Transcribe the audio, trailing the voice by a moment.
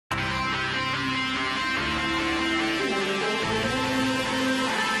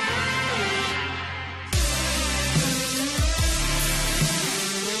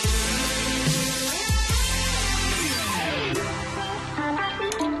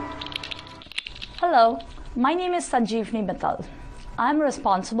Hello, my name is Sanjeevni Mittal. I'm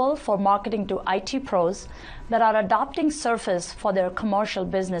responsible for marketing to IT pros that are adopting Surface for their commercial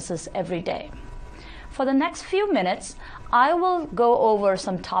businesses every day. For the next few minutes, I will go over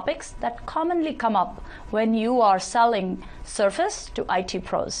some topics that commonly come up when you are selling Surface to IT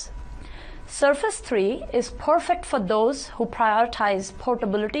pros. Surface 3 is perfect for those who prioritize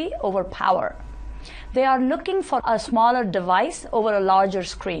portability over power. They are looking for a smaller device over a larger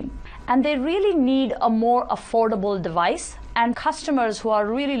screen, and they really need a more affordable device. And customers who are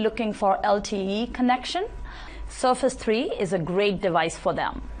really looking for LTE connection, Surface 3 is a great device for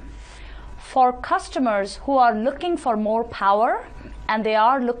them. For customers who are looking for more power and they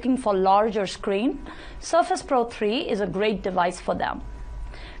are looking for larger screen, Surface Pro 3 is a great device for them.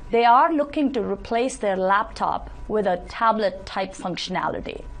 They are looking to replace their laptop with a tablet type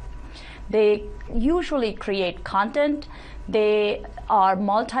functionality. They usually create content, they are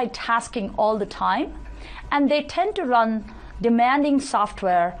multitasking all the time, and they tend to run demanding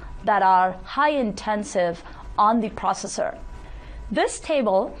software that are high intensive on the processor. This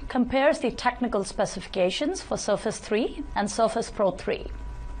table compares the technical specifications for Surface 3 and Surface Pro 3.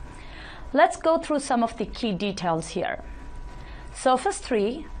 Let's go through some of the key details here. Surface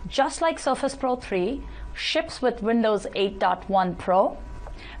 3, just like Surface Pro 3, ships with Windows 8.1 Pro.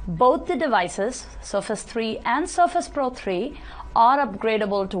 Both the devices, Surface 3 and Surface Pro 3, are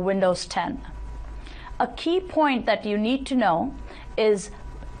upgradable to Windows 10. A key point that you need to know is,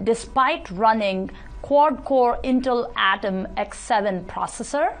 despite running quad-core Intel Atom X7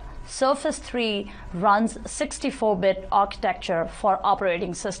 processor, Surface 3 runs 64-bit architecture for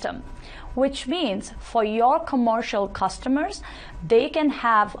operating system, which means for your commercial customers, they can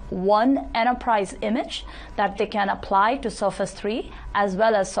have one enterprise image that they can apply to Surface 3 as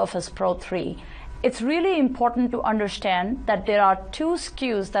well as Surface Pro 3. It's really important to understand that there are two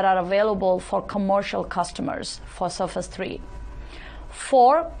SKUs that are available for commercial customers for Surface 3.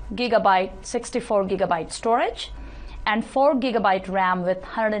 4 GB 64 GB storage and 4 GB RAM with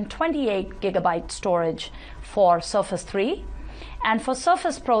 128 GB storage for Surface 3. And for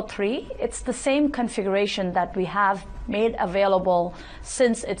Surface Pro 3, it's the same configuration that we have made available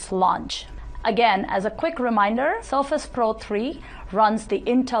since its launch. Again, as a quick reminder, Surface Pro 3 runs the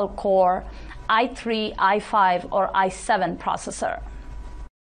Intel Core i3, i5, or i7 processor.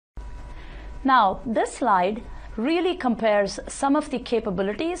 Now, this slide really compares some of the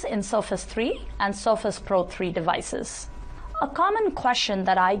capabilities in Surface 3 and Surface Pro 3 devices. A common question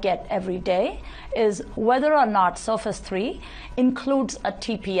that I get every day is whether or not Surface 3 includes a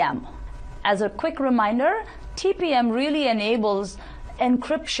TPM. As a quick reminder, TPM really enables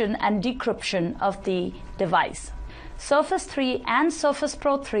encryption and decryption of the device. Surface 3 and Surface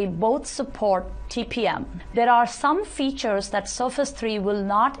Pro 3 both support TPM. There are some features that Surface 3 will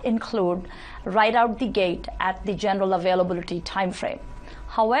not include right out the gate at the general availability timeframe.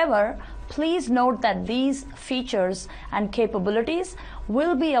 However, please note that these features and capabilities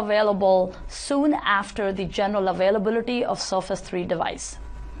will be available soon after the general availability of Surface 3 device.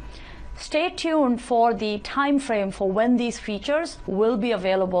 Stay tuned for the timeframe for when these features will be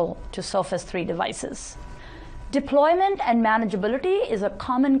available to Surface 3 devices. Deployment and manageability is a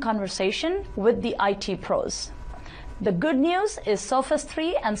common conversation with the IT pros. The good news is Surface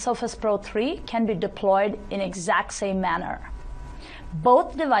 3 and Surface Pro 3 can be deployed in exact same manner.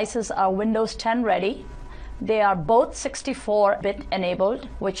 Both devices are Windows 10 ready. They are both 64-bit enabled,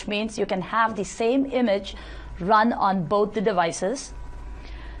 which means you can have the same image run on both the devices.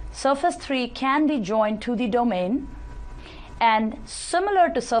 Surface 3 can be joined to the domain. And similar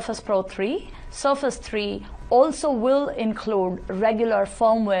to Surface Pro 3, Surface 3 also will include regular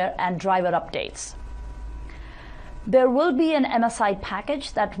firmware and driver updates. There will be an MSI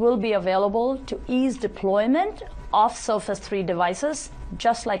package that will be available to ease deployment of Surface 3 devices,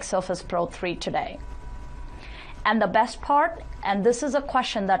 just like Surface Pro 3 today. And the best part, and this is a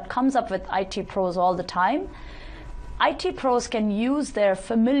question that comes up with IT pros all the time, IT pros can use their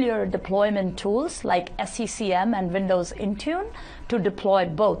familiar deployment tools like SCCM and Windows Intune to deploy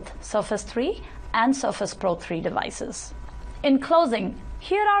both Surface 3 and Surface Pro 3 devices. In closing,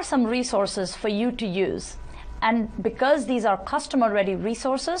 here are some resources for you to use. And because these are customer-ready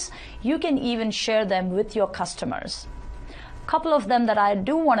resources, you can even share them with your customers. A couple of them that I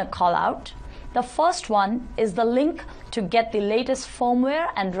do want to call out. The first one is the link to get the latest firmware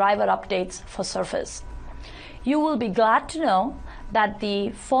and driver updates for Surface. You will be glad to know that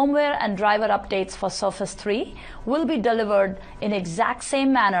the firmware and driver updates for Surface 3 will be delivered in exact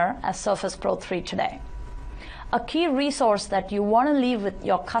same manner as Surface Pro 3 today. A key resource that you want to leave with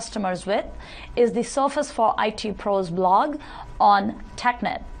your customers with is the Surface for IT Pros blog on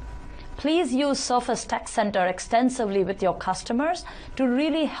TechNet. Please use Surface Tech Center extensively with your customers to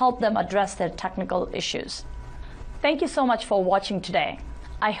really help them address their technical issues. Thank you so much for watching today.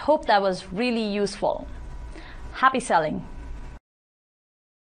 I hope that was really useful. Happy selling!